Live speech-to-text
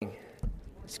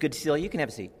It's good to see you all. You can have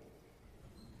a seat,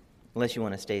 unless you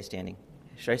want to stay standing.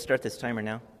 Should I start this timer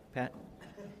now, Pat?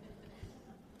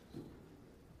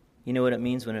 You know what it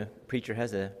means when a preacher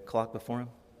has a clock before him?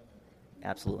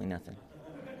 Absolutely nothing.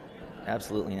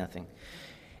 Absolutely nothing.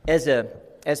 As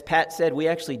Pat said, we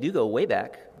actually do go way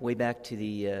back to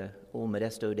the old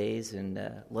Modesto days, and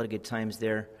a lot of good times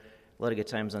there, a lot of good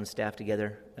times on staff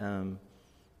together.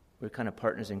 We're kind of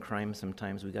partners in crime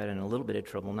sometimes. We got in a little bit of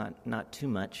trouble, not too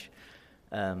much.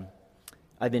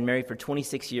 I've been married for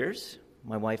 26 years.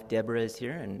 My wife, Deborah, is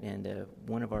here, and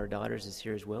one of our daughters is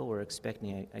here as well. We're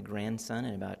expecting a grandson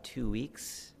in about 2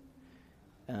 weeks.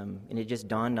 And it just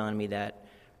dawned on me that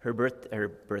her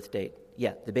birth date,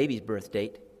 the baby's birth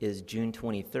date is June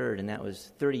 23rd, and that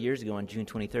was 30 years ago on June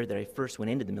 23rd that I first went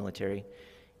into the military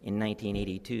in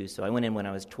 1982. So I went in when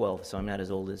I was 12, so I'm not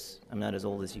as old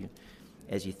as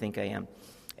you think I am.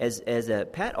 As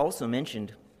Pat also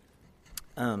mentioned,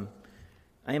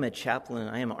 I am a chaplain.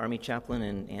 I am an Army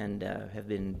chaplain, and have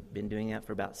been doing that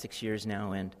for about 6 years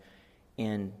now. And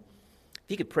if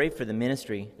you could pray for the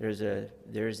ministry, it's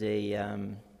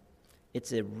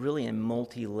a really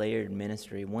multi-layered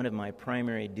ministry. One of my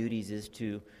primary duties is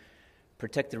to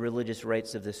protect the religious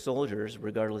rights of the soldiers,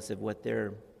 regardless of what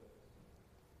their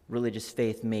religious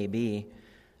faith may be.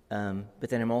 But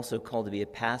then I'm also called to be a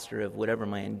pastor of whatever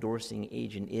my endorsing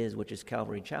agent is, which is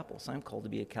Calvary Chapel. So I'm called to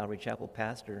be a Calvary Chapel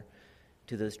pastor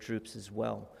to those troops as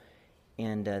well.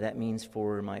 And that means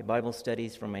for my Bible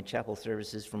studies, for my chapel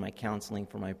services, for my counseling,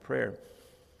 for my prayer.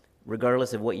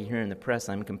 Regardless of what you hear in the press,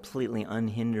 I'm completely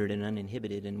unhindered and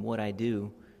uninhibited in what I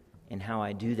do and how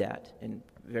I do that. And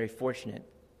very fortunate,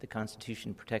 the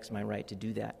Constitution protects my right to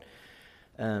do that.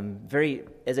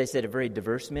 As I said, a very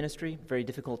diverse ministry, very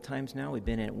difficult times now. We've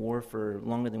been at war for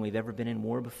longer than we've ever been in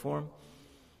war before,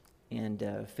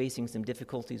 and facing some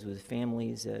difficulties with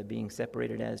families being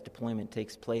separated as deployment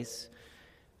takes place.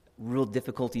 Real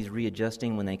difficulties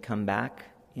readjusting when they come back.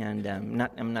 And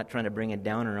I'm not trying to bring a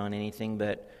downer on anything,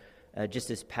 but just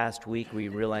this past week we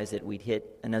realized that we'd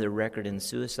hit another record in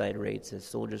suicide rates as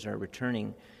soldiers are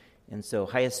returning. And so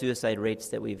highest suicide rates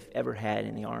that we've ever had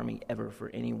in the Army, ever for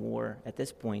any war at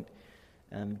this point,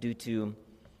 due to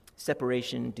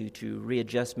separation, due to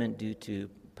readjustment, due to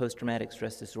post-traumatic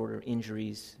stress disorder,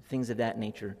 injuries, things of that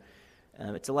nature.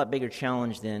 It's a lot bigger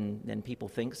challenge than people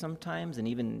think sometimes, and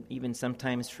even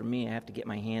sometimes for me, I have to get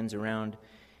my hands around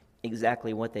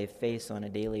exactly what they face on a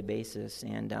daily basis.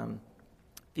 And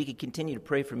if you could continue to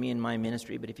pray for me and my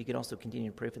ministry, but if you could also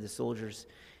continue to pray for the soldiers,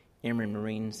 airmen,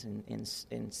 Marines,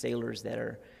 and sailors that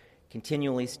are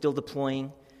continually still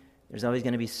deploying. There's always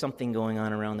going to be something going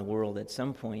on around the world at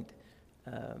some point.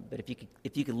 But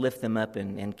if you could lift them up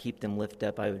and keep them lifted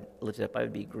up, I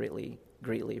would be greatly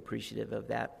appreciative of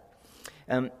that.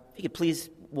 If you could please,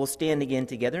 we'll stand again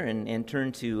together and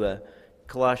turn to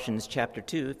Colossians chapter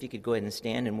 2. If you could go ahead and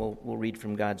stand, and we'll read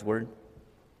from God's Word.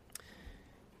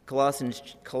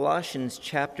 Colossians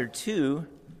chapter 2,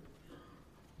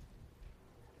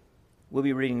 we'll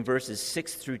be reading verses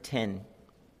 6 through 10.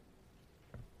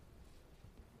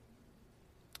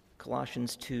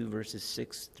 Colossians 2, verses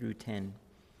 6 through 10.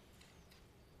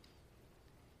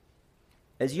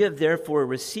 As you have therefore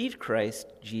received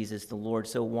Christ Jesus the Lord,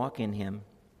 so walk in him,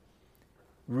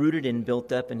 rooted and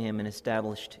built up in him and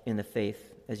established in the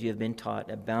faith, as you have been taught,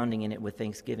 abounding in it with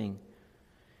thanksgiving.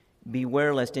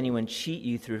 Beware lest anyone cheat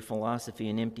you through philosophy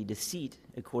and empty deceit,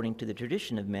 according to the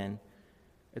tradition of men,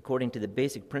 according to the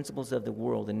basic principles of the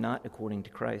world, and not according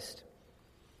to Christ.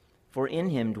 For in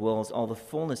him dwells all the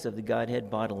fullness of the Godhead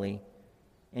bodily,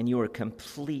 and you are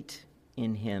complete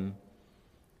in him,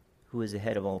 who is the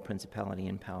head of all principality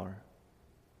and power.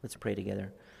 Let's pray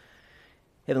together.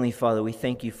 Heavenly Father, we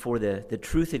thank you for the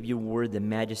truth of your word, the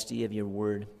majesty of your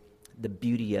word, the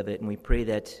beauty of it, and we pray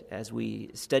that as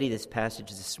we study this passage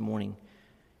this morning,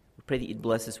 we pray that you'd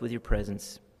bless us with your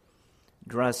presence,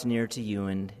 draw us near to you,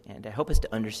 and help us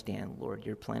to understand, Lord,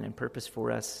 your plan and purpose for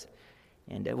us,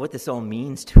 and what this all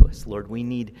means to us, Lord. We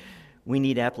need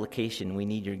application. We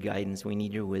need your guidance. We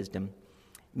need your wisdom.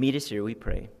 Meet us here, we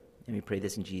pray, and we pray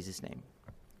this in Jesus' name.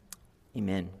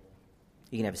 Amen.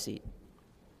 You can have a seat.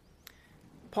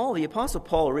 The Apostle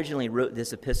Paul originally wrote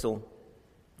this epistle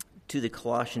to the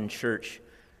Colossian church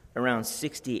around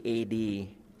 60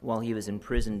 A.D. while he was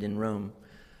imprisoned in Rome.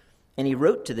 And he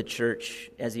wrote to the church,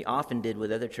 as he often did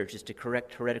with other churches, to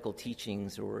correct heretical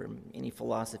teachings or any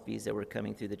philosophies that were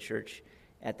coming through the church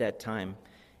at that time.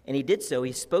 And he did so.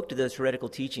 He spoke to those heretical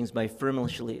teachings by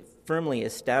firmly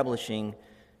establishing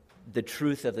the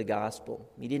truth of the gospel.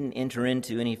 He didn't enter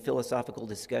into any philosophical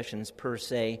discussions per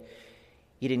se.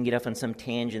 He didn't get off on some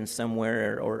tangent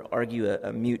somewhere or argue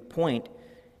a mute point.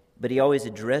 but he always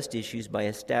addressed issues by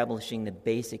establishing the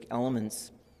basic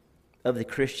elements of the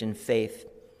Christian faith.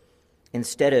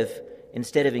 Instead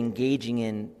of engaging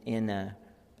in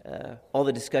all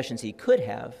the discussions he could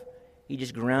have, he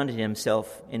just grounded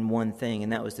himself in one thing,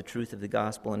 and that was the truth of the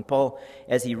gospel. And Paul,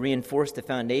 as he reinforced the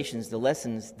foundations, the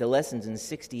lessons in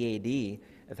 60 A.D.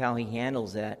 of how he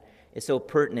handles that is so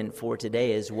pertinent for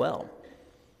today as well.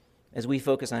 As we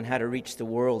focus on how to reach the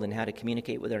world and how to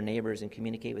communicate with our neighbors and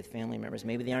communicate with family members,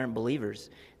 maybe they aren't believers.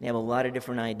 They have a lot of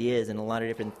different ideas and a lot of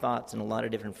different thoughts and a lot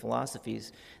of different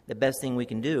philosophies. The best thing we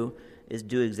can do is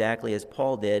do exactly as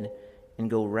Paul did and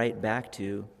go right back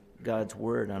to God's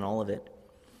word on all of it.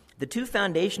 The two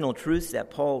foundational truths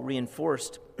that Paul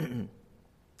reinforced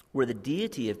were the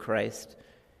deity of Christ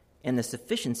and the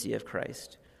sufficiency of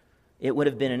Christ. It would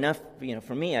have been enough,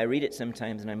 for me, I read it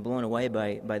sometimes and I'm blown away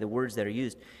by the words that are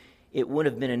used. It would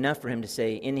have been enough for him to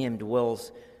say, in him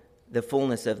dwells the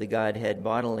fullness of the Godhead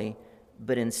bodily,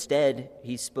 but instead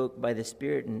he spoke by the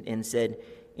Spirit and said,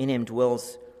 in him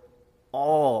dwells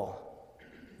all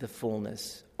the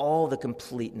fullness, all the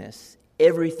completeness,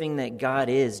 everything that God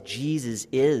is, Jesus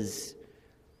is.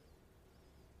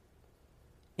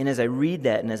 And as I read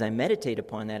that and as I meditate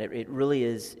upon that, it really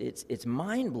is, it's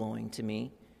mind-blowing to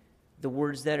me, the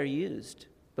words that are used.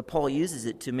 But Paul uses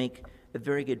it to make a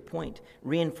very good point,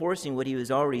 reinforcing what he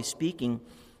was already speaking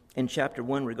in chapter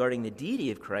 1 regarding the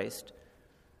deity of Christ,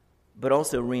 but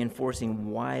also reinforcing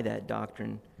why that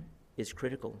doctrine is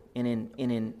critical. And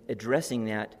in addressing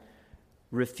that,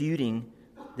 refuting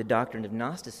the doctrine of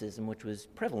Gnosticism, which was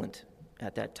prevalent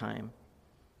at that time.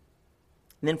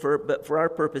 And then for our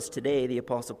purpose today, the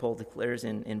Apostle Paul declares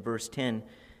in verse 10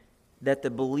 that the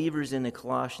believers in the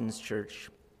Colossians church,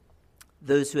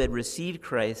 those who had received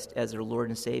Christ as their Lord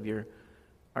and Savior,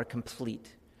 are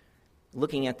complete.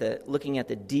 Looking at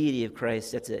the deity of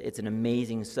Christ, it's an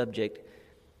amazing subject.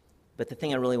 But the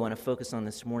thing I really want to focus on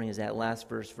this morning is that last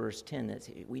verse 10. That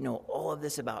we know all of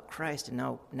this about Christ, and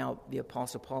now the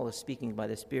Apostle Paul is speaking by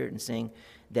the Spirit and saying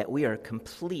that we are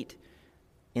complete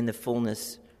in the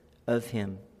fullness of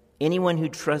Him. Anyone who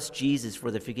trusts Jesus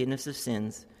for the forgiveness of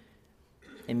sins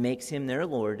and makes Him their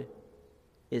Lord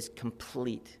is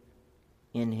complete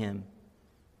in Him.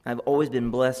 I've always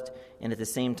been blessed and at the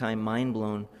same time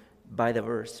mind-blown by the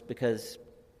verse, because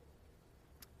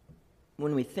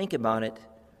when we think about it,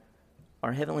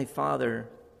 our Heavenly Father,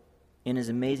 in His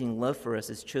amazing love for us,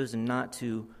 has chosen not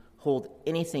to hold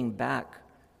anything back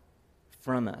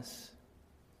from us.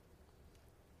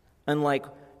 Unlike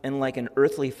an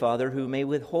earthly father who may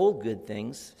withhold good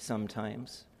things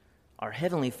sometimes, our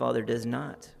Heavenly Father does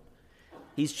not.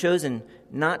 He's chosen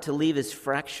not to leave us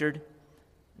fractured,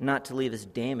 not to leave us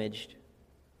damaged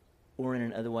or in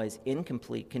an otherwise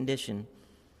incomplete condition.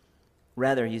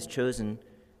 Rather, He's chosen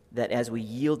that as we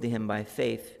yield to Him by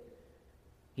faith,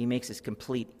 He makes us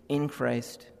complete in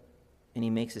Christ, and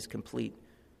He makes us complete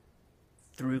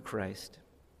through Christ.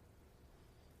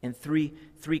 And three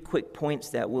quick points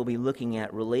that we'll be looking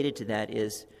at related to that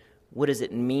is, what does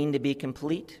it mean to be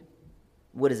complete?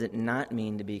 What does it not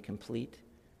mean to be complete?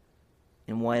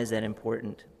 And why is that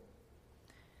important?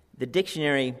 The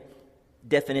dictionary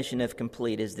definition of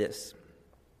complete is this: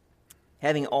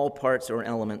 having all parts or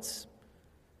elements,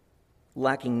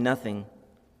 lacking nothing,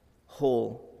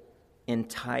 whole,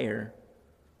 entire,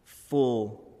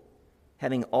 full,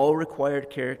 having all required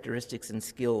characteristics and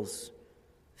skills,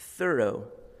 thorough,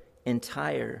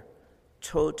 entire,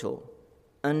 total,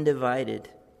 undivided,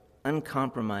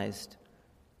 uncompromised,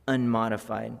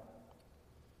 unmodified.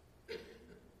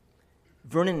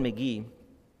 Vernon McGee,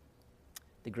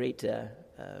 the great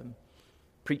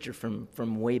preacher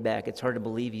from way back, it's hard to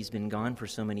believe he's been gone for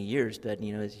so many years, but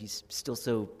he's still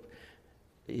so.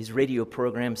 His radio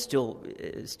program still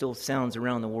sounds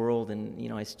around the world,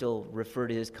 and I still refer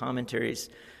to his commentaries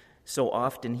so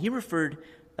often. He referred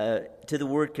to the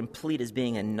word complete as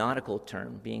being a nautical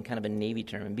term, being kind of a Navy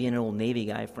term, and being an old Navy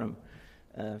guy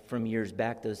from years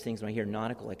back. Those things, when I hear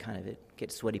nautical, I kind of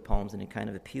get sweaty palms, and it kind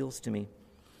of appeals to me.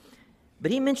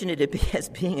 But he mentioned it as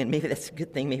being, and maybe that's a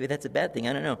good thing, maybe that's a bad thing,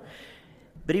 I don't know.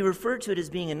 But he referred to it as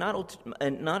being a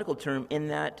nautical term in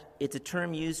that it's a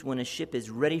term used when a ship is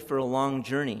ready for a long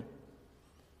journey.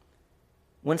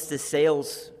 Once the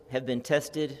sails have been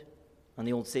tested on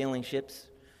the old sailing ships,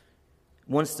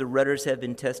 once the rudders have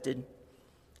been tested,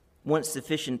 once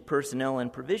sufficient personnel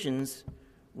and provisions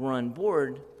were on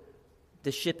board,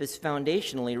 the ship is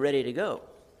foundationally ready to go,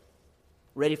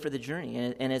 ready for the journey.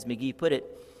 And as McGee put it,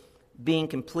 being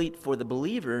complete for the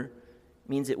believer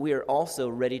means that we are also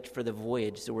ready for the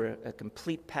voyage. So we're a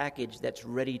complete package that's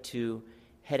ready to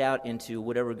head out into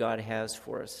whatever God has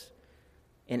for us.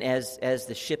 And as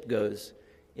the ship goes,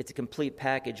 It's a complete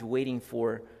package waiting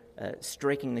for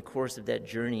striking the course of that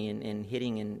journey and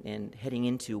hitting and heading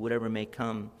into whatever may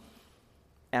come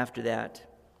after that.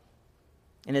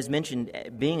 And as mentioned,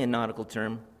 being a nautical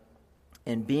term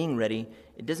and being ready,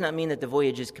 it does not mean that the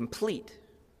voyage is complete.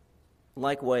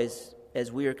 Likewise,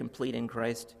 as we are complete in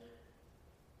Christ,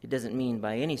 it doesn't mean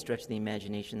by any stretch of the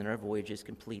imagination that our voyage is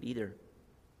complete either.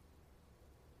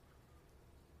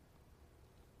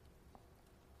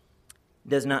 It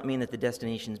does not mean that the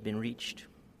destination has been reached.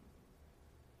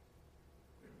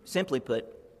 Simply put,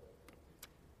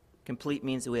 complete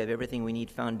means that we have everything we need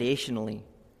foundationally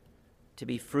to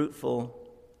be fruitful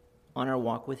on our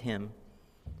walk with Him,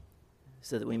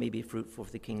 so that we may be fruitful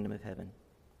for the kingdom of heaven.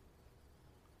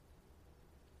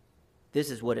 This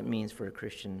is what it means for a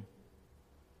Christian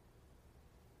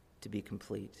to be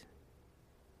complete.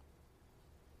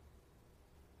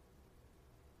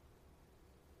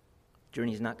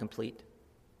 Journey is not complete.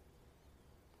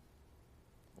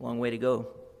 A long way to go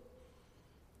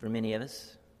for many of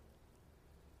us.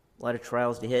 A lot of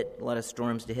trials to hit, a lot of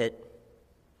storms to hit.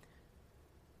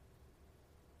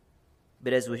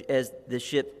 But as the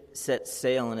ship sets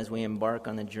sail and as we embark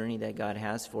on the journey that God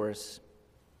has for us,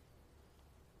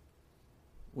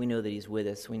 we know that He's with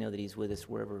us. We know that He's with us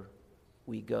wherever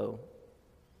we go.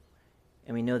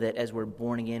 And we know that as we're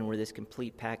born again, we're this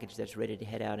complete package that's ready to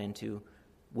head out into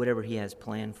whatever He has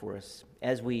planned for us.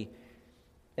 As we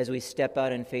step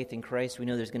out in faith in Christ, we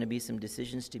know there's going to be some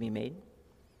decisions to be made.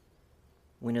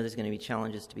 We know there's going to be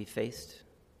challenges to be faced.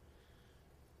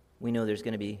 We know there's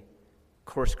going to be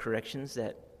course corrections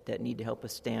that need to help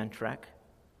us stay on track.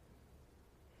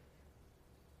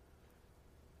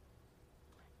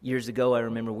 Years ago, I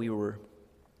remember we were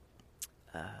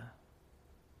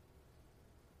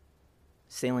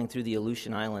sailing through the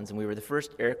Aleutian Islands, and we were the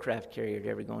first aircraft carrier to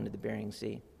ever go into the Bering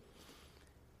Sea.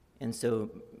 And so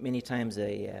many times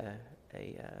a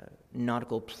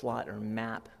nautical plot or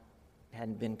map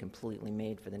hadn't been completely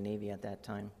made for the Navy at that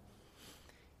time.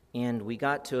 And we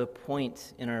got to a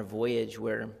point in our voyage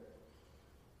where,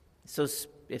 so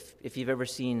if you've ever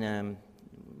seen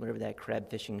whatever that crab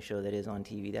fishing show that is on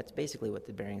TV, that's basically what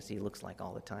the Bering Sea looks like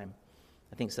all the time.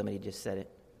 I think somebody just said it.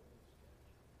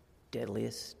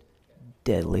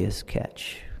 Deadliest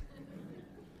catch.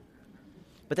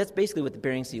 But that's basically what the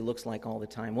Bering Sea looks like all the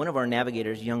time. One of our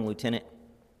navigators, young lieutenant,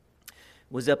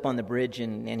 was up on the bridge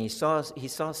and he saw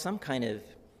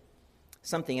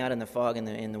something out in the fog and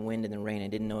the wind and the rain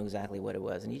and didn't know exactly what it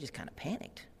was. And he just kind of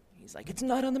panicked. He's like, "It's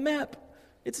not on the map.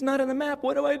 It's not on the map.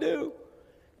 What do I do?"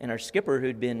 And our skipper,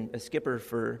 who'd been a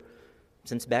skipper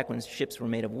since back when ships were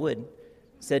made of wood,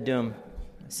 said to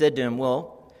him,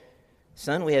 "Well,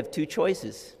 son, we have two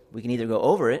choices. We can either go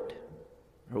over it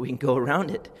or we can go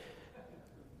around it.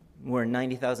 We're a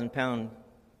 90,000 ton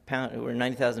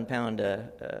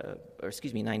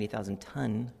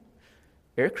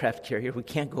aircraft carrier. We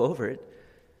can't go over it.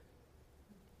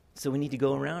 So we need to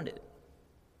go around it."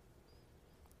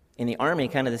 In the Army,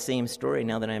 kind of the same story.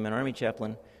 Now that I'm an Army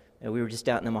chaplain, we were just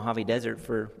out in the Mojave Desert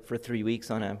for 3 weeks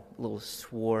on a little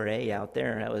soiree out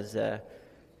there.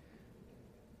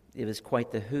 It was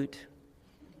quite the hoot.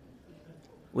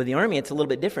 With the Army, it's a little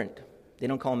bit different. They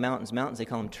don't call them mountains, they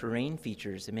call them terrain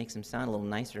features. It makes them sound a little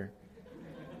nicer.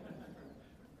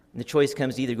 And the choice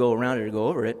comes to either go around it or go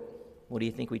over it. What do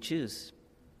you think we choose?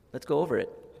 Let's go over it.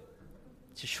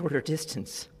 It's a shorter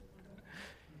distance.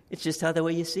 It's just how the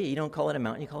way you see it. You don't call it a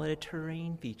mountain, you call it a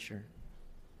terrain feature.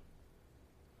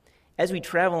 As we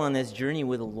travel on this journey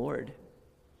with the Lord,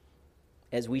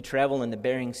 as we travel in the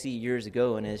Bering Sea years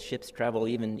ago, and as ships travel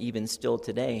even still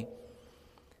today,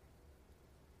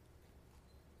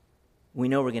 we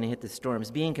know we're going to hit the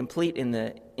storms. Being complete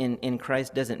in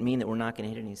Christ doesn't mean that we're not going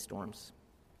to hit any storms.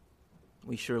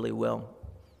 We surely will.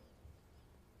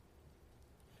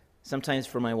 Sometimes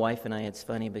for my wife and I, it's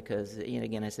funny because,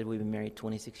 again, I said we've been married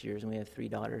 26 years and we have 3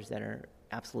 daughters that are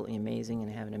absolutely amazing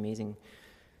and have an amazing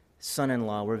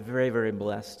son-in-law. We're very, very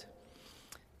blessed.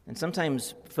 And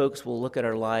sometimes folks will look at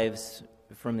our lives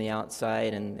from the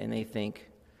outside and they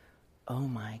think, "Oh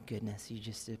my goodness, you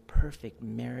just a perfect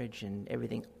marriage and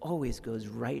everything always goes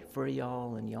right for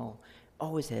y'all and y'all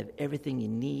always have everything you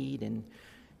need, and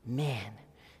man,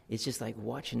 it's just like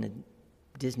watching a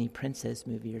Disney princess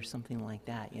movie or something like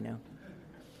that,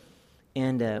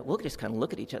 And we'll just kind of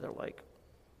look at each other like,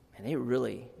 man, they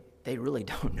really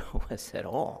don't know us at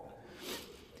all.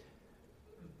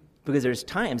 Because there's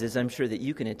times, as I'm sure that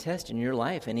you can attest in your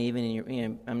life, and even in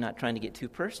your, I'm not trying to get too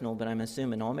personal, but I'm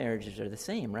assuming all marriages are the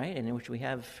same, right? And in which we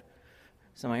have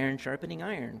some iron sharpening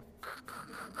iron.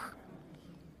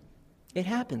 It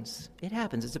happens.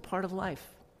 It's a part of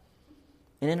life.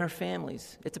 And in our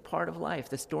families, it's a part of life.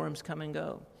 The storms come and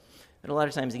go. And a lot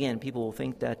of times, again, people will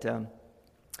think that, I'm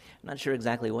not sure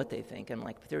exactly what they think. I'm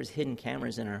like, if there was hidden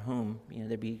cameras in our home,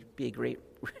 there'd be a great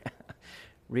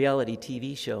reality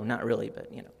TV show. Not really,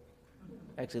 but,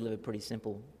 I actually live a pretty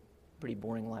simple, pretty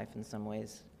boring life in some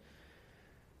ways.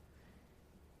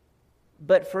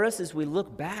 But for us, as we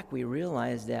look back, we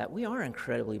realize that we are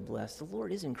incredibly blessed. The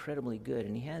Lord is incredibly good,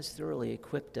 and He has thoroughly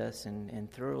equipped us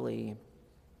and thoroughly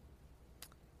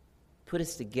put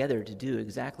us together to do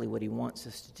exactly what He wants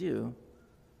us to do.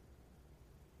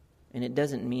 And it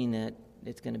doesn't mean that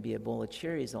it's going to be a bowl of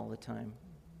cherries all the time.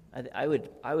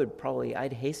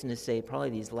 I'd hasten to say probably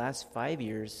these last 5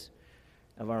 years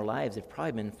of our lives have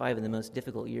probably been 5 of the most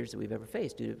difficult years that we've ever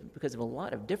faced because of a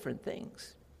lot of different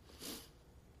things.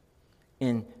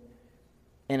 And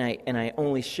I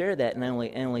only share that, and I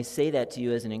only say that to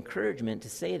you as an encouragement to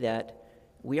say that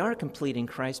we are complete in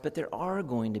Christ, but there are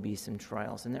going to be some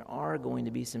trials, and there are going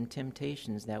to be some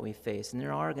temptations that we face, and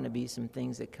there are going to be some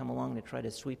things that come along to try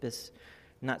to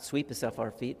not sweep us off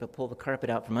our feet, but pull the carpet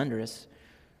out from under us,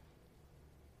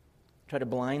 try to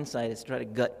blindside us, try to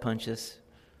gut punch us,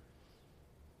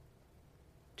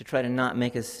 to try to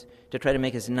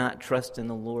make us not trust in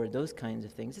the Lord. Those kinds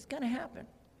of things. It's going to happen.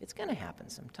 It's going to happen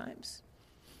sometimes.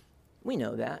 We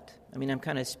know that. I'm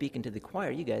kind of speaking to the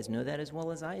choir. You guys know that as well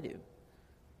as I do.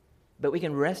 But we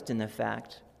can rest in the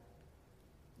fact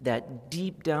that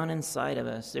deep down inside of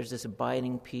us, there's this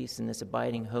abiding peace and this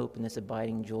abiding hope and this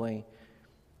abiding joy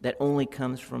that only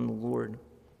comes from the Lord.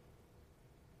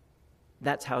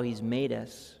 That's how He's made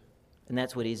us, and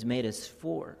that's what He's made us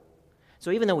for. So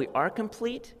even though we are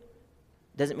complete,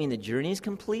 doesn't mean the journey is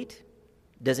complete,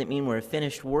 doesn't mean we're a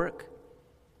finished work,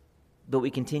 but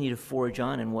we continue to forge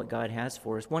on in what God has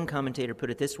for us. One commentator put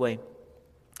it this way: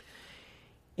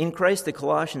 in Christ, the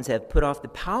Colossians have put off the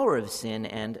power of sin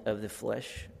and of the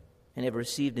flesh and have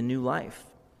received a new life,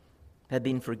 have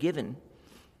been forgiven,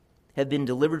 have been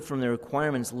delivered from the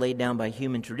requirements laid down by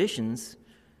human traditions,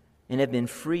 and have been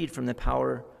freed from the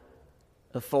power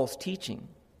of false teaching.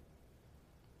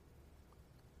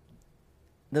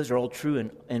 Those are all true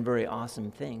and very awesome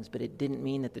things, but it didn't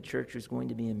mean that the church was going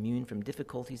to be immune from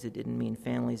difficulties. It didn't mean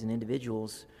families and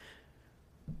individuals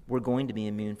were going to be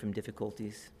immune from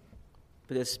difficulties.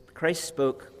 Because Christ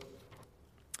spoke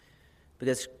to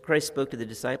the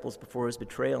disciples before His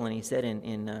betrayal, and He said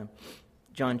in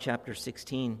John chapter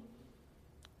 16,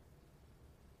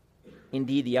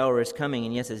 "Indeed, the hour is coming,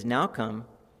 and yes, has now come,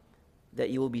 that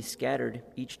you will be scattered,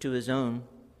 each to his own,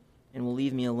 and will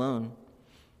leave me alone.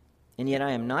 And yet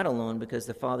I am not alone, because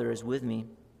the Father is with me.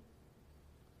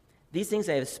 These things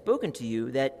I have spoken to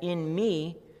you, that in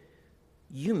me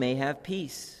you may have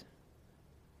peace.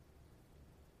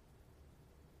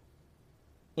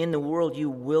 In the world you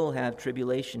will have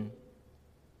tribulation,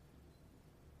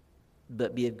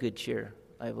 but be of good cheer.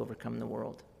 I have overcome the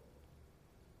world."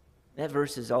 That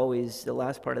verse is always, the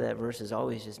last part of that verse has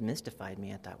always just mystified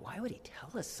me. I thought, why would He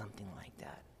tell us something like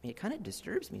that? It kind of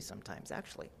disturbs me sometimes,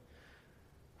 actually.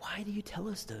 Why do you tell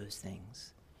us those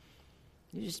things?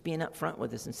 You're just being upfront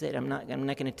with us and saying, I'm not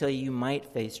going to tell you might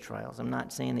face trials. I'm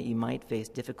not saying that you might face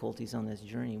difficulties on this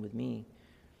journey with me.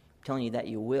 I'm telling you that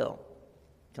you will.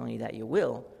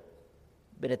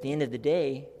 But at the end of the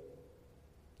day,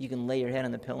 you can lay your head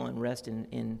on the pillow and rest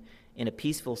in a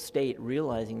peaceful state,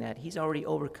 realizing that He's already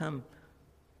overcome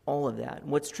all of that.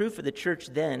 And what's true for the church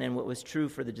then, and what was true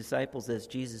for the disciples as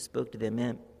Jesus spoke to them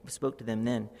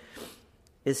then,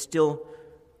 is still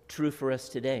true for us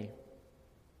today.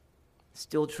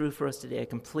 Still true for us today. A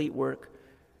complete work,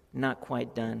 not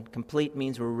quite done. Complete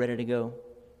means we're ready to go.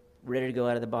 Ready to go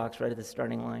out of the box, right at the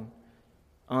starting line.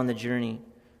 On the journey.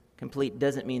 Complete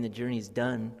doesn't mean the journey's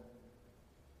done.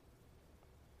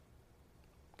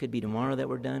 Could be tomorrow that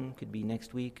we're done. Could be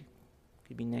next week.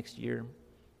 Could be next year.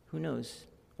 Who knows?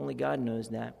 Only God knows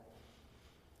that.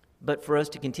 But for us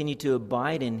to continue to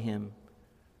abide in Him,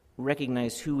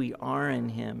 recognize who we are in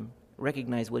Him,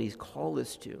 recognize what He's called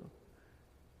us to,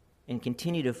 and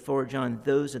continue to forge on,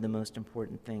 those are the most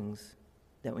important things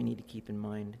that we need to keep in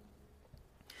mind.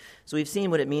 So we've seen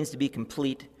what it means to be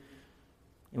complete,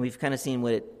 and we've kind of seen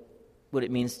what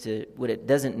it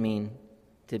doesn't mean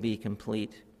to be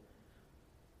complete.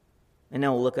 And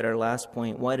now we'll look at our last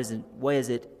point. Why is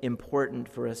it important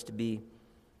for us to be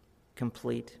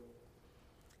complete?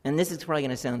 And this is probably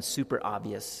going to sound super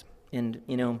obvious. And,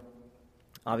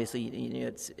 obviously,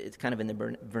 it's kind of in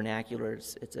the vernacular.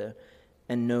 It's a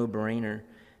no-brainer.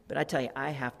 But I tell you,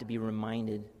 I have to be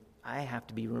reminded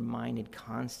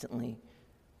constantly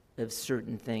of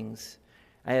certain things.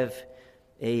 I have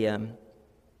a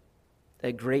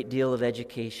a great deal of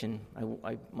education.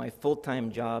 My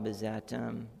full-time job is at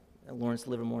Lawrence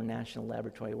Livermore National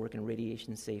Laboratory. I work in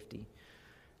radiation safety.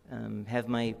 Have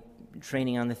my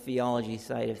training on the theology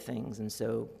side of things, and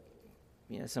so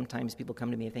sometimes people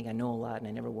come to me and think I know a lot, and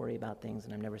I never worry about things,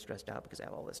 and I'm never stressed out because I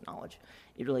have all this knowledge.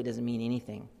 It really doesn't mean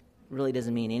anything. It really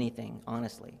doesn't mean anything,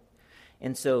 honestly.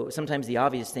 And so sometimes the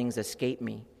obvious things escape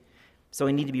me. So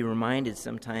I need to be reminded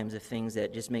sometimes of things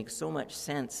that just make so much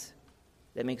sense,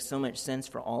 that makes so much sense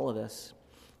for all of us.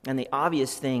 And the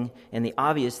obvious thing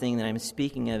that I'm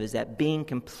speaking of is that being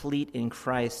complete in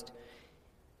Christ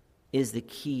is the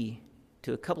key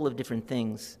to a couple of different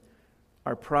things: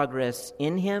 our progress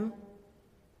in Him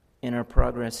and our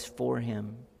progress for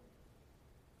Him.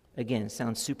 Again, it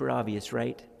sounds super obvious,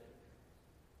 right?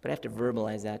 But I have to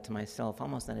verbalize that to myself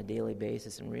almost on a daily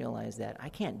basis and realize that I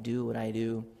can't do what I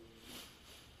do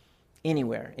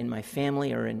anywhere, in my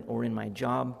family or in my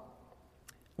job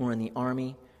or in the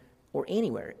army or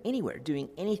anywhere, doing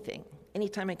anything.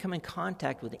 Anytime I come in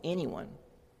contact with anyone,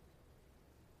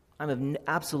 I'm of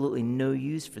absolutely no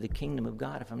use for the kingdom of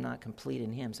God if I'm not complete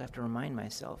in Him. So I have to remind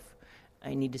myself,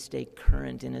 I need to stay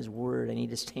current in His Word. I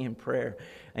need to stay in prayer.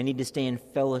 I need to stay in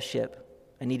fellowship.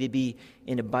 I need to be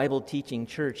in a Bible-teaching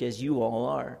church, as you all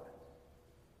are,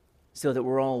 so that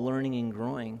we're all learning and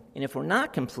growing. And if we're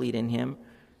not complete in Him,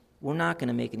 we're not going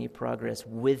to make any progress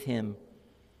with Him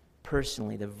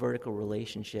personally, the vertical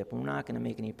relationship. We're not going to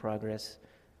make any progress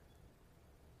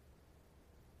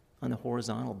on the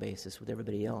horizontal basis with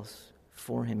everybody else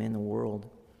for Him in the world.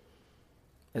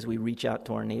 As we reach out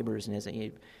to our neighbors, and as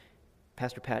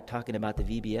Pastor Pat talking about the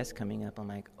VBS coming up, I'm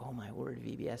like, oh my word,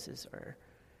 VBSs are...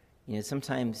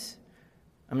 sometimes,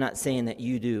 I'm not saying that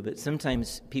you do, but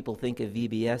sometimes people think of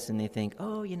VBS and they think,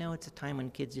 oh, it's a time when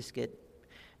kids just get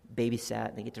babysat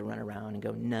and they get to run around and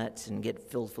go nuts and get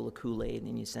filled full of Kool-Aid, and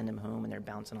then you send them home and they're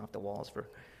bouncing off the walls for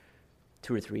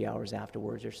 2 or 3 hours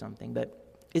afterwards or something.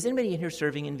 But is anybody in here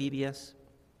serving in VBS?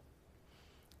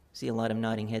 See a lot of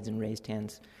nodding heads and raised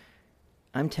hands.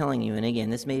 I'm telling you, and again,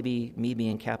 this may be me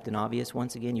being Captain Obvious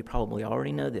once again, you probably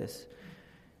already know this,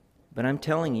 but I'm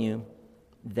telling you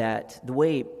that the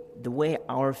way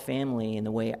our family and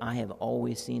the way I have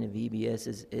always seen a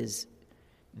VBS is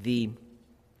the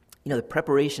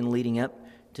preparation leading up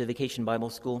to Vacation Bible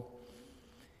School.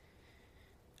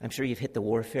 I'm sure you've hit the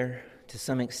warfare to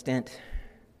some extent.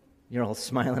 You're all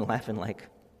smiling, laughing like,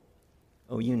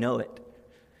 oh, you know it.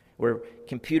 Where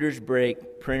computers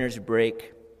break, printers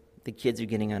break, the kids are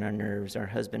getting on our nerves, our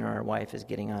husband or our wife is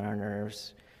getting on our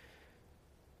nerves.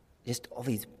 Just all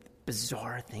these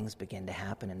bizarre things begin to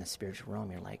happen in the spiritual realm.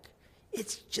 You're like,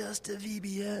 it's just a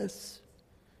VBS.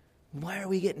 Why are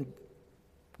we getting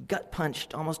gut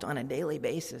punched almost on a daily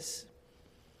basis?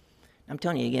 I'm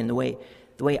telling you again, the way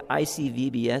I see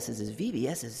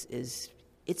VBS is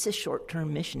it's a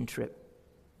short-term mission trip.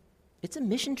 It's a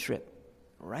mission trip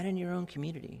right in your own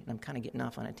community. And I'm kind of getting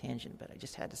off on a tangent, but I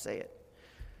just had to say it.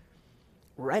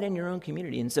 Right in your own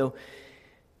community. And so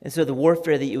the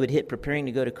warfare that you would hit preparing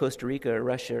to go to Costa Rica or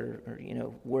Russia or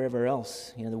wherever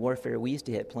else, the warfare we used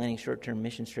to hit planning short-term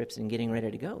mission trips and getting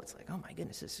ready to go, it's like, oh my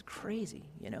goodness, this is crazy,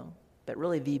 But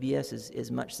really VBS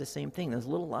is much the same thing. Those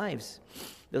little lives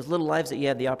that you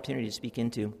have the opportunity to speak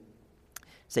into,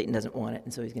 Satan doesn't want it,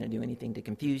 and so he's going to do anything to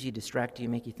confuse you, distract you,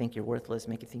 make you think you're worthless,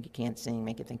 make you think you can't sing,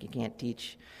 make you think you can't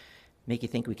teach, make you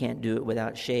think we can't do it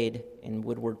without shade in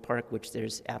Woodward Park, which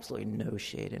there's absolutely no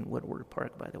shade in Woodward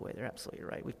Park, by the way. They're absolutely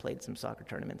right. We've played some soccer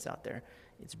tournaments out there.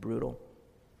 It's brutal.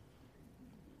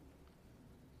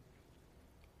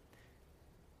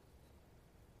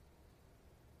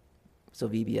 So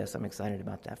VBS, I'm excited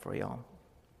about that for y'all.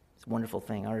 It's a wonderful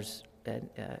thing. Ours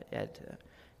at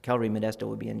Calvary Modesto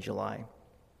would be in July.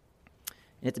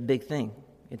 And it's a big thing.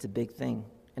 It's a big thing.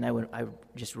 And I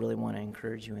just really want to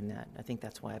encourage you in that. I think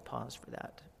that's why I paused for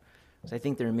that. Because I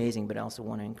think they're amazing, but I also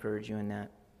want to encourage you in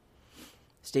that.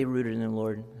 Stay rooted in the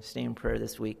Lord. Stay in prayer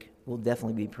this week. We'll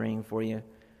definitely be praying for you.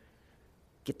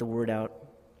 Get the word out.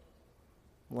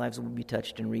 Lives will be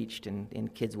touched and reached,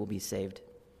 and kids will be saved.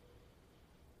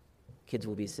 Kids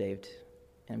will be saved.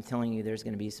 And I'm telling you, there's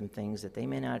going to be some things that they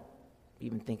may not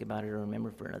even think about it or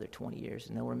remember for another 20 years.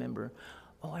 And they'll remember,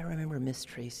 oh, I remember Miss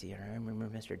Tracy, or I remember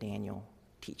Mr. Daniel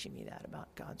teaching me that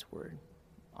about God's word.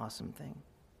 Awesome thing.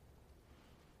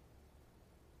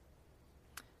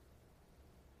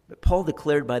 But Paul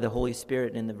declared by the Holy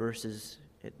Spirit in the verses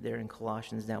there in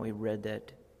Colossians that we read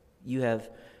that you have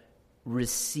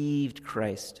received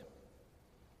Christ.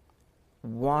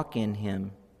 Walk in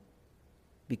Him.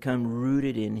 Become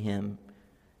rooted in Him.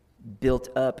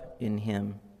 Built up in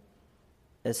Him.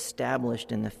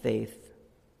 Established in the faith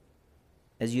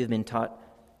as you have been taught,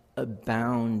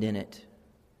 abound in it.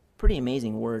 Pretty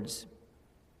amazing words.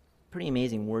 Pretty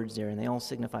amazing words there, and they all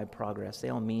signify progress. They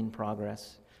all mean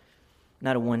progress.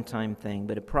 Not a one-time thing,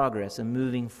 but a progress, a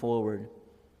moving forward.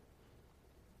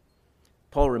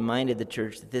 Paul reminded the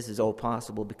church that this is all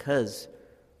possible because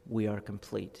we are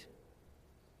complete.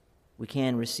 We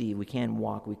can receive, we can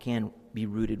walk, we can be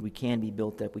rooted, we can be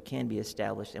built up, we can be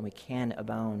established, and we can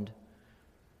abound.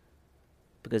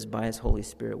 Because by His Holy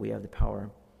Spirit we have the power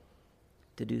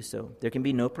to do so. There can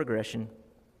be no progression,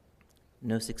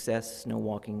 no success, no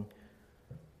walking,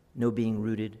 no being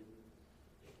rooted,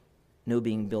 no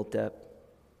being built up,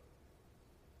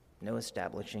 no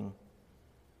establishing,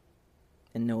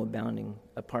 and no abounding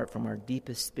apart from our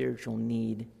deepest spiritual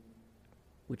need,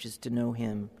 which is to know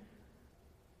Him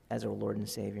as our Lord and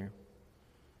Savior.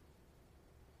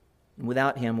 And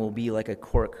without Him, we'll be like a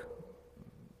cork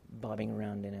bobbing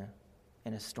around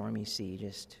in a stormy sea,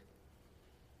 just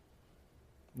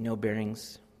no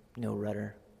bearings, no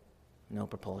rudder, no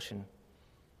propulsion,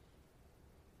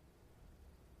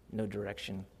 no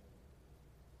direction,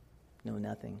 no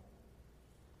nothing.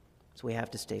 So we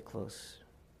have to stay close.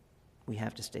 We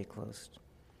have to stay close.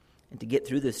 And to get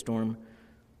through this storm,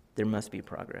 there must be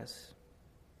progress.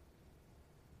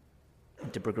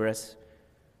 And to progress,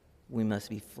 we must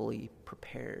be fully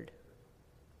prepared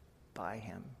by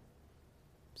Him.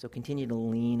 So continue to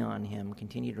lean on Him,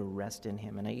 continue to rest in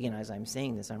Him. And again, as I'm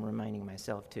saying this, I'm reminding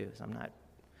myself too. So I'm not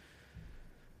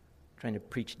trying to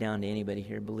preach down to anybody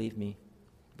here. Believe me,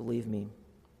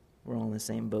 we're all in the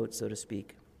same boat, so to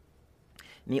speak.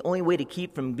 And the only way to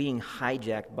keep from being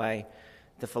hijacked by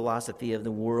the philosophy of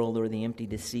the world or the empty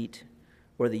deceit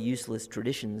or the useless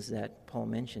traditions that Paul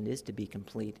mentioned is to be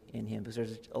complete in Him. Because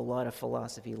there's a lot of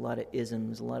philosophy, a lot of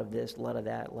isms, a lot of this, a lot of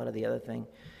that, a lot of the other thing.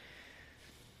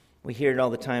 We hear it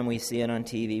all the time. We see it on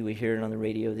TV. We hear it on the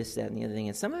radio, this, that, and the other thing.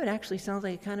 And some of it actually sounds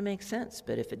like it kind of makes sense.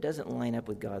 But if it doesn't line up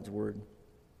with God's Word,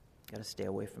 got to stay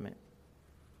away from it.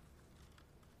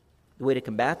 The way to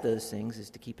combat those things is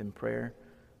to keep in prayer,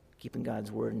 keep in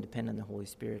God's Word, and depend on the Holy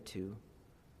Spirit to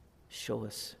show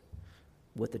us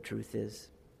what the truth is.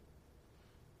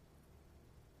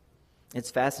 It's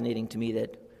fascinating to me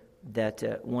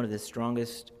that one of the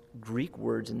strongest Greek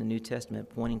words in the New Testament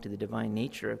pointing to the divine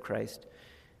nature of Christ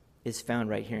is found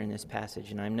right here in this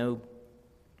passage. And I'm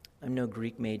no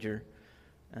Greek major.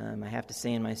 I have to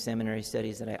say in my seminary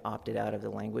studies that I opted out of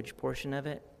the language portion of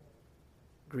it,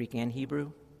 Greek and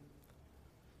Hebrew.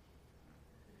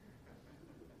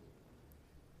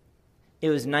 It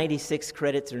was 96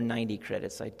 credits or 90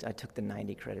 credits. I took the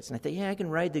 90 credits. And I thought, I can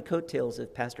ride the coattails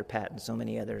of Pastor Pat and so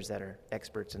many others that are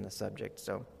experts in the subject.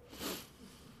 So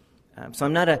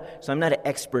I'm not an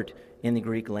expert in the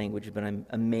Greek language, but I'm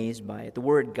amazed by it. The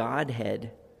word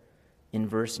Godhead in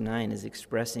verse 9 is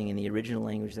expressing in the original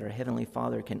language that our Heavenly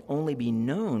Father can only be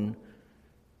known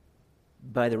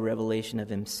by the revelation of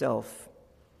Himself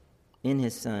in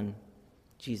His Son,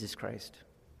 Jesus Christ.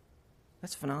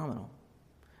 That's phenomenal.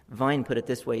 Vine put it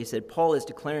this way. He said, Paul is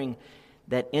declaring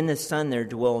that in the Son there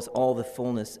dwells all the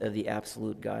fullness of the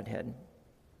absolute Godhead.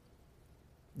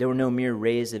 There were no mere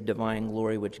rays of divine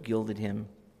glory which gilded Him,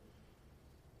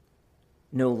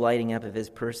 no lighting up of His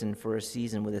person for a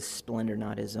season with a splendor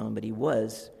not His own, but He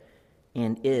was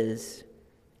and is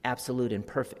absolute and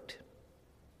perfect.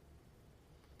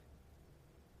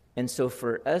 And so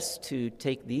for us to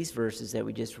take these verses that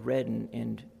we just read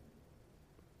and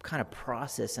kind of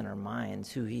process in our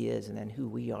minds who He is and then who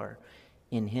we are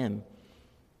in Him,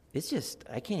 it's just,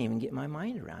 I can't even get my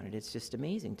mind around it. It's just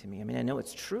amazing to me. I mean, I know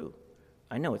it's true.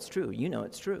 I know it's true. You know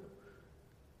it's true.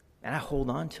 And I hold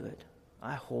on to it.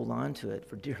 I hold on to it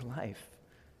for dear life.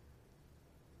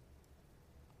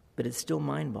 But it's still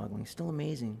mind-boggling, still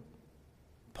amazing.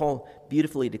 Paul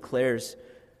beautifully declares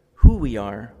who we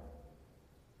are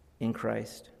in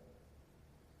Christ.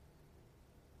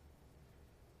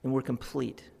 And we're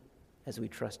complete as we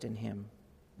trust in Him.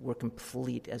 We're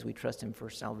complete as we trust Him for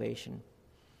salvation.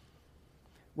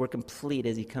 We're complete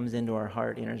as He comes into our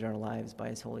heart, enters our lives by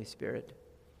His Holy Spirit.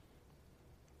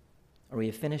 Are we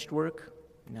a finished work?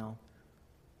 No.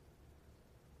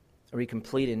 Are we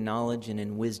complete in knowledge and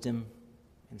in wisdom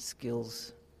and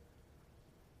skills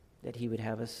that He would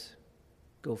have us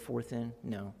go forth in?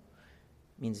 No.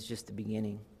 It means it's just the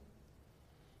beginning.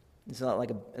 It's a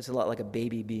lot like a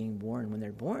baby being born. When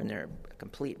they're born, they're a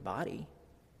complete body.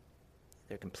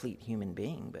 They're a complete human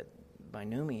being, but by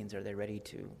no means are they ready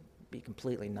to be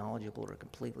completely knowledgeable or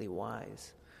completely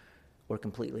wise or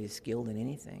completely skilled in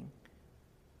anything.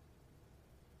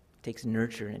 It takes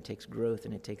nurture and it takes growth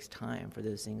and it takes time for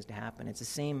those things to happen. It's the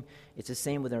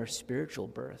same with our spiritual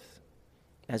birth.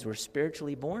 As we're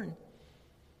spiritually born,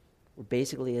 We're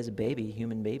basically as a baby,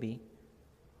 human baby.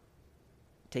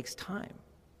 It takes time.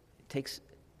 It takes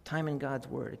time in God's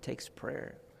Word. It takes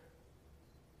prayer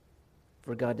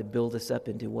for God to build us up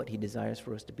into what He desires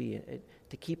for us to be,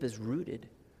 to keep us rooted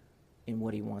in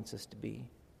what He wants us to be.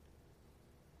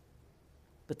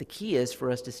 But the key is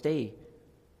for us to stay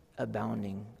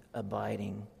abounding,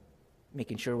 abiding,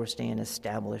 making sure we're staying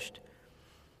established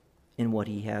in what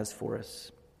He has for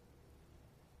us.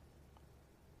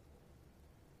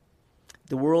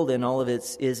 The world and all of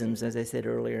its isms, as I said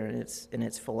earlier, and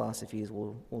its philosophies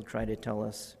will try to tell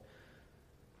us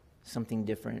something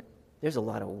different. There's a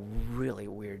lot of really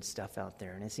weird stuff out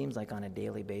there, and it seems like on a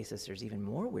daily basis there's even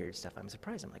more weird stuff. I'm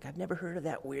surprised. I'm like, I've never heard of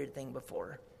that weird thing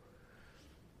before.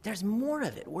 There's more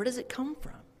of it. Where does it come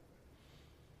from?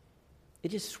 It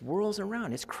just swirls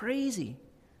around. It's crazy.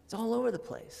 It's all over the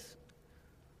place.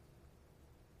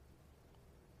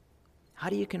 How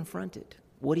do you confront it?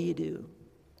 What do you do?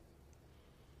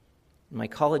 In my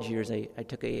college years, I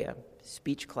took a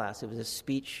speech class. It was a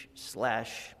speech /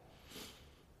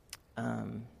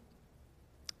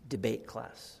 debate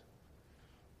class.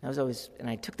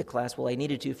 I took the class. Well, I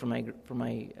needed to for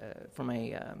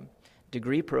my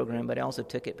degree program, but I also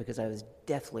took it because I was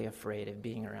deathly afraid of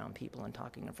being around people and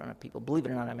talking in front of people. Believe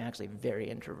it or not, I'm actually very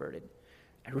introverted.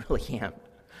 I really am.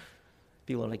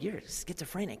 People are like, "You're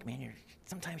schizophrenic, man.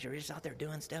 Sometimes you're just out there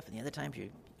doing stuff, and the other times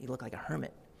you look like a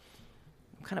hermit."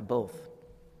 I'm kind of both,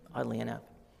 oddly enough.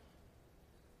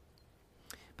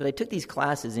 But I took these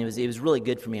classes, and it was really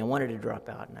good for me. I wanted to drop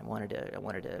out, and I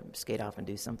wanted to skate off and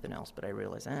do something else. But I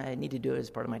realized I need to do it as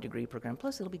part of my degree program.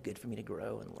 Plus, it'll be good for me to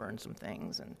grow and learn some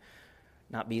things, and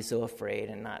not be so afraid,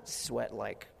 and not sweat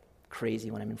like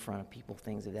crazy when I'm in front of people.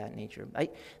 Things of that nature.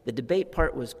 The debate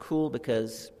part was cool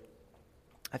because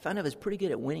I found I was pretty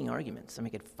good at winning arguments. I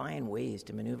could find ways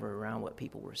to maneuver around what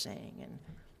people were saying, and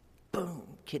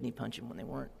boom, kidney punch them when they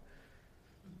weren't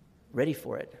ready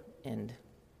for it. And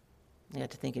I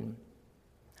got to thinking,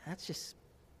 that's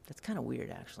kind of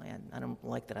weird, actually. I don't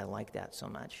like that I like that so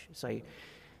much. So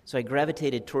I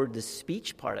gravitated toward the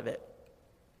speech part of it.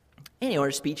 And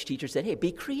our speech teacher said, "Hey,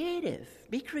 be creative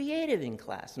in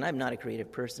class." And I'm not a creative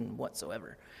person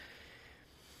whatsoever.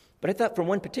 But I thought for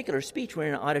one particular speech, we're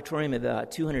in an auditorium of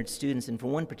about 200 students, and for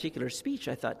one particular speech,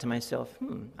 I thought to myself,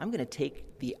 I'm going to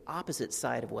take the opposite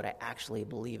side of what I actually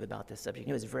believe about this subject.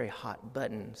 It was a very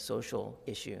hot-button social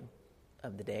issue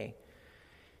of the day.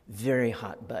 Very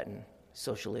hot-button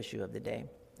social issue of the day.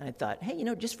 And I thought, hey,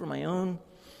 just for my own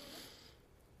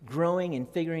growing and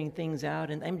figuring things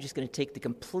out, and I'm just going to take the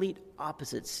complete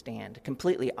opposite stand,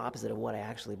 completely opposite of what I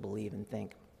actually believe and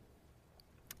think.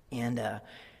 And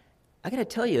I got to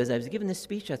tell you, as I was giving this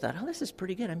speech, I thought, this is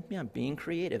pretty good. I'm being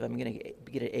creative. I'm going to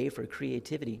get an A for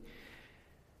creativity.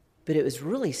 But it was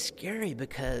really scary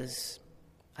because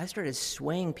I started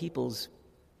swaying people's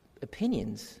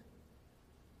opinions.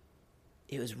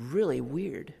 It was really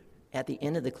weird. At the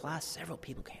end of the class, several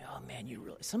people came, "Oh, man,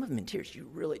 some of them in tears, you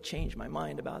really changed my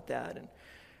mind about that." And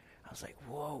I was like,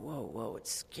 whoa. It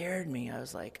scared me. I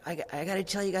was like, I got to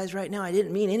tell you guys right now, I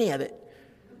didn't mean any of it.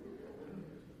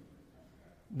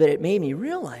 But it made me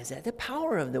realize that the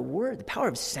power of the word, the power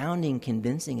of sounding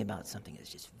convincing about something is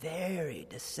just very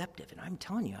deceptive. And I'm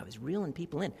telling you, I was reeling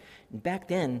people in. And back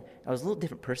then, I was a little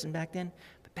different person back then,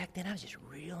 but back then I was just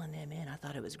reeling them in. I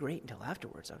thought it was great until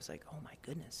afterwards. I was like, oh my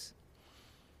goodness.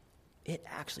 It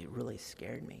actually really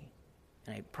scared me.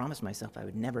 And I promised myself I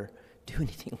would never do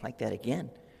anything like that again.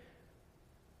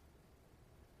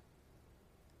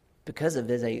 Because of,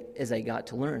 as I got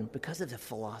to learn, because of the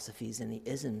philosophies and the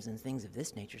isms and things of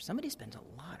this nature, somebody spends a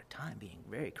lot of time being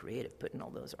very creative, putting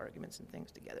all those arguments and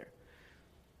things together.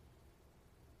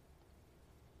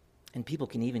 And people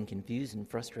can even confuse and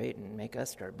frustrate and make us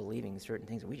start believing certain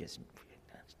things. And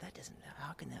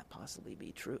how can that possibly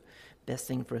be true? Best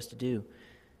thing for us to do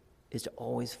is to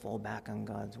always fall back on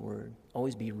God's word.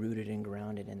 Always be rooted and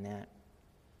grounded in that,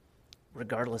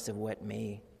 regardless of what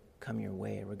may come your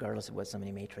way, regardless of what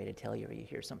somebody may try to tell you, or you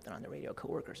hear something on the radio, a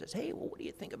coworker says, "Hey, well, what do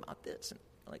you think about this?" And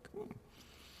like,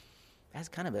 that's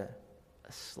kind of a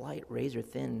slight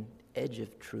razor-thin edge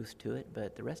of truth to it,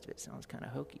 but the rest of it sounds kind of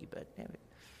hokey. But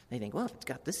they think, well, if it's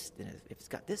got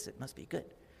this, it must be good.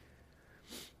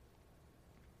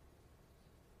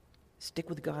 Stick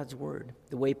with God's word.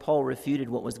 The way Paul refuted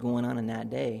what was going on in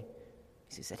that day,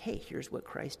 he said, hey, here's what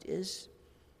Christ is.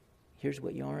 Here's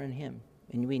what you are in him.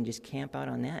 And we can just camp out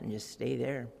on that and just stay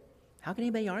there. How can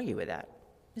anybody argue with that?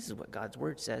 This is what God's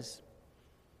word says.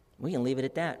 We can leave it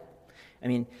at that. I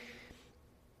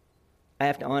I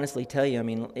have to honestly tell you, I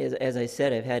mean, as I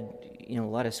said, I've had, a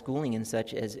lot of schooling and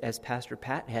such, as Pastor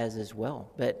Pat has as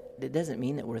well. But it doesn't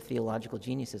mean that we're theological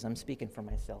geniuses. I'm speaking for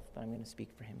myself, but I'm going to speak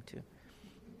for him too.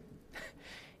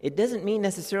 It doesn't mean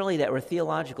necessarily that we're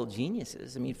theological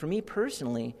geniuses. I mean, for me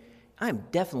personally, I'm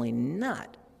definitely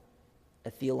not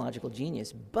a theological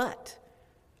genius, but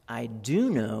I do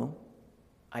know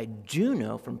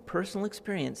from personal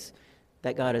experience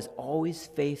that God is always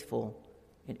faithful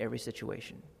in every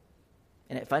situation.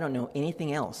 And if I don't know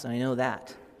anything else, and I know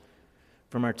that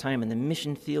from our time in the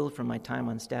mission field, from my time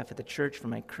on staff at the church, from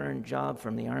my current job,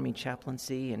 from the Army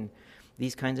chaplaincy, and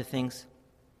these kinds of things,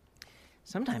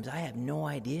 sometimes I have no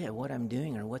idea what I'm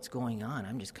doing or what's going on.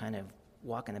 I'm just kind of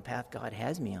walking the path God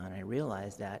has me on. I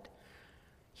realize that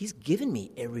He's given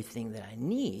me everything that I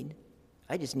need.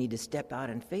 I just need to step out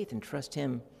in faith and trust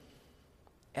Him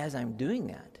as I'm doing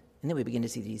that. And then we begin to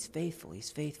see that He's faithful,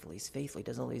 He's faithful, He's faithful. He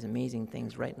does all these amazing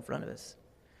things right in front of us.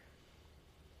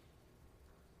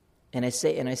 And I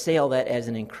say all that as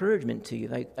an encouragement to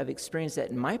you. I've experienced that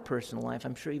in my personal life.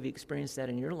 I'm sure you've experienced that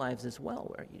in your lives as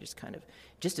well, where you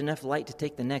just enough light to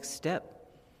take the next step,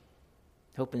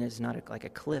 hoping it's not like a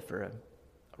cliff or a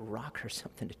rock or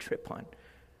something to trip on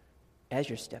as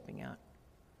you're stepping out.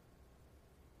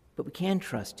 But we can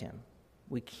trust Him.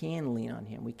 We can lean on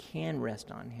Him. We can rest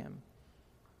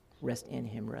in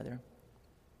Him,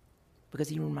 because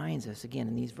He reminds us, again,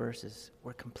 in these verses,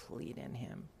 we're complete in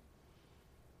Him.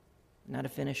 Not a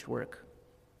finished work.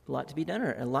 A lot to be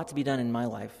done in my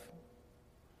life.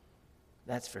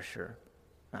 That's for sure.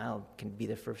 I'll be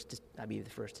the first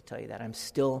to tell you that. I'm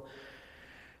still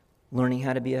learning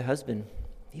how to be a husband.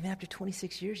 Even after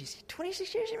 26 years, you say,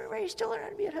 26 years, you're still learning how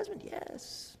to be a husband?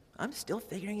 Yes, I'm still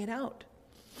figuring it out.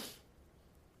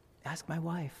 Ask my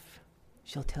wife.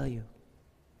 She'll tell you.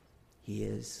 He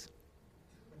is.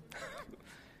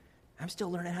 I'm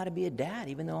still learning how to be a dad,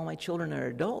 even though all my children are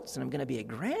adults, and I'm going to be a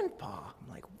grandpa.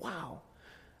 I'm like, wow,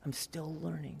 I'm still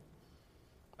learning.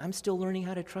 I'm still learning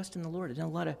how to trust in the Lord.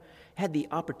 I've had the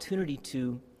opportunity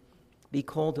to be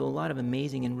called to a lot of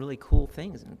amazing and really cool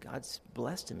things, and God's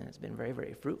blessed him, and it's been very,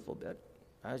 very fruitful. But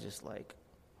I was just like,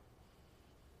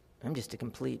 I'm just a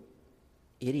complete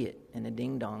idiot and a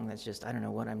ding-dong that's just, I don't know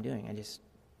what I'm doing. I just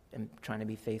am trying to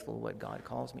be faithful to what God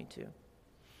calls me to.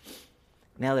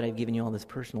 Now that I've given you all this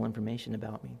personal information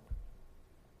about me,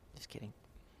 just kidding.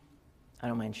 I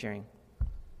don't mind sharing,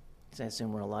 because I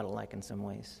assume we're a lot alike in some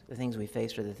ways. The things we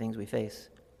face are the things we face.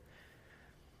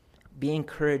 Be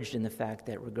encouraged in the fact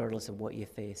that regardless of what you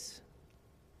face,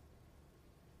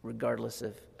 regardless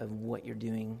of what you're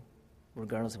doing,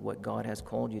 regardless of what God has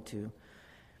called you to,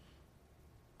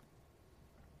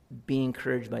 be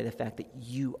encouraged by the fact that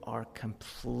you are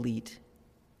complete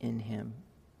in Him.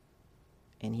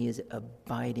 And He is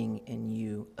abiding in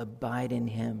you. Abide in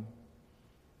Him.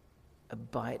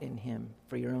 Abide in Him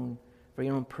for your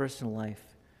own personal life,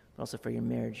 but also for your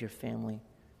marriage, your family,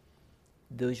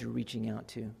 those you're reaching out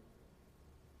to.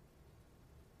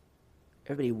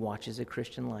 Everybody watches a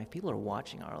Christian life. People are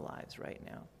watching our lives right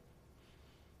now.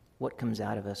 What comes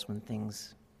out of us when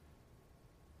things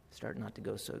start not to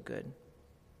go so good?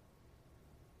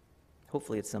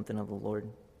 Hopefully it's something of the Lord.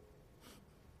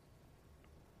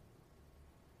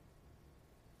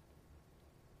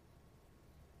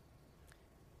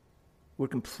 We're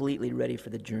completely ready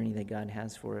for the journey that God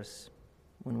has for us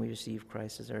when we receive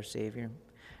Christ as our Savior.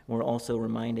 We're also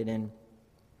reminded in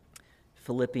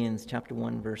Philippians chapter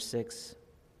 1, verse 6,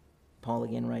 Paul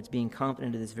again writes, being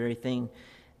confident of this very thing,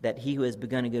 that He who has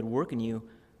begun a good work in you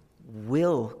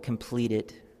will complete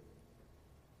it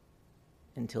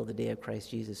until the day of Christ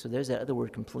Jesus. So there's that other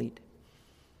word, complete.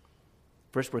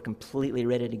 First, we're completely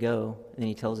ready to go, and then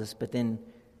he tells us, but then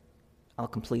I'll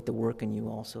complete the work in you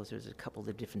also. So there's a couple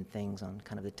of different things on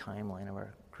kind of the timeline of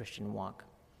our Christian walk.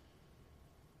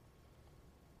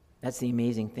 That's the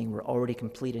amazing thing. We're already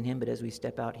complete in Him, but as we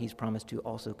step out, He's promised to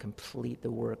also complete the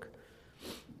work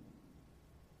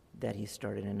that He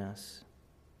started in us.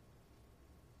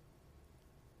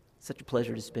 It's such a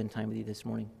pleasure to spend time with you this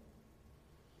morning.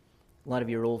 A lot of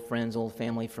your old friends, old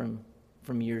family from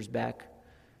years back,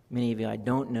 many of you I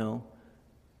don't know,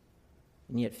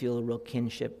 and yet feel a real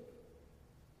kinship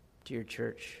to your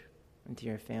church and to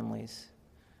your families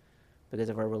because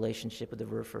of our relationship with the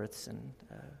Verfurths and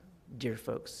dear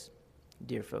folks,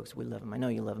 we love them. I know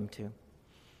you love them too.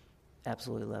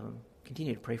 Absolutely love them.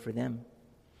 Continue to pray for them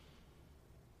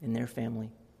and their family.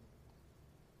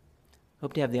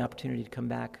 Hope to have the opportunity to come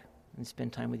back and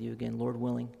spend time with you again, Lord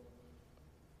willing.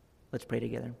 Let's pray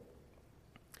together.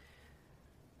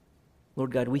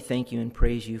 Lord God, we thank you and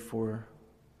praise you for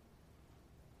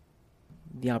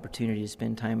the opportunity to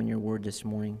spend time in your word this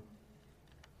morning.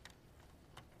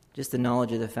 Just the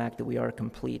knowledge of the fact that we are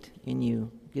complete in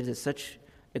you gives us such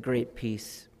a great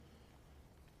peace,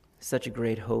 such a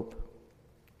great hope.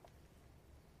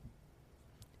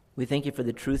 We thank you for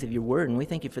the truth of your word, and we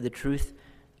thank you for the truth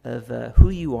of who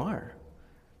you are,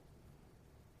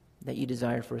 that you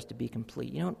desire for us to be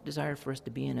complete. You don't desire for us to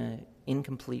be in an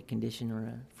incomplete condition or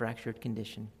a fractured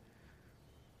condition,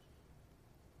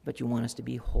 but you want us to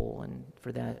be whole, and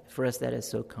for us that is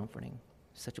so comforting,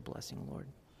 such a blessing, Lord.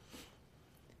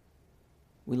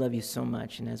 We love you so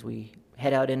much, and as we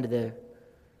head out into the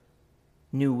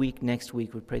new week next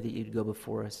week, we pray that you'd go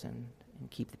before us and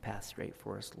keep the path straight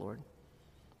for us, Lord.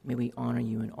 May we honor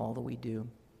you in all that we do.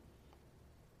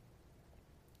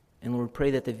 And Lord,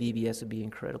 pray that the VBS would be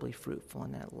incredibly fruitful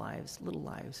and that little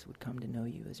lives would come to know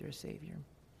you as their Savior.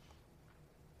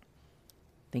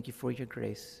 Thank you for your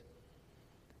grace.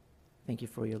 Thank you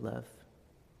for your love.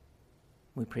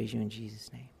 We praise you in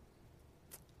Jesus' name.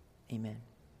 Amen.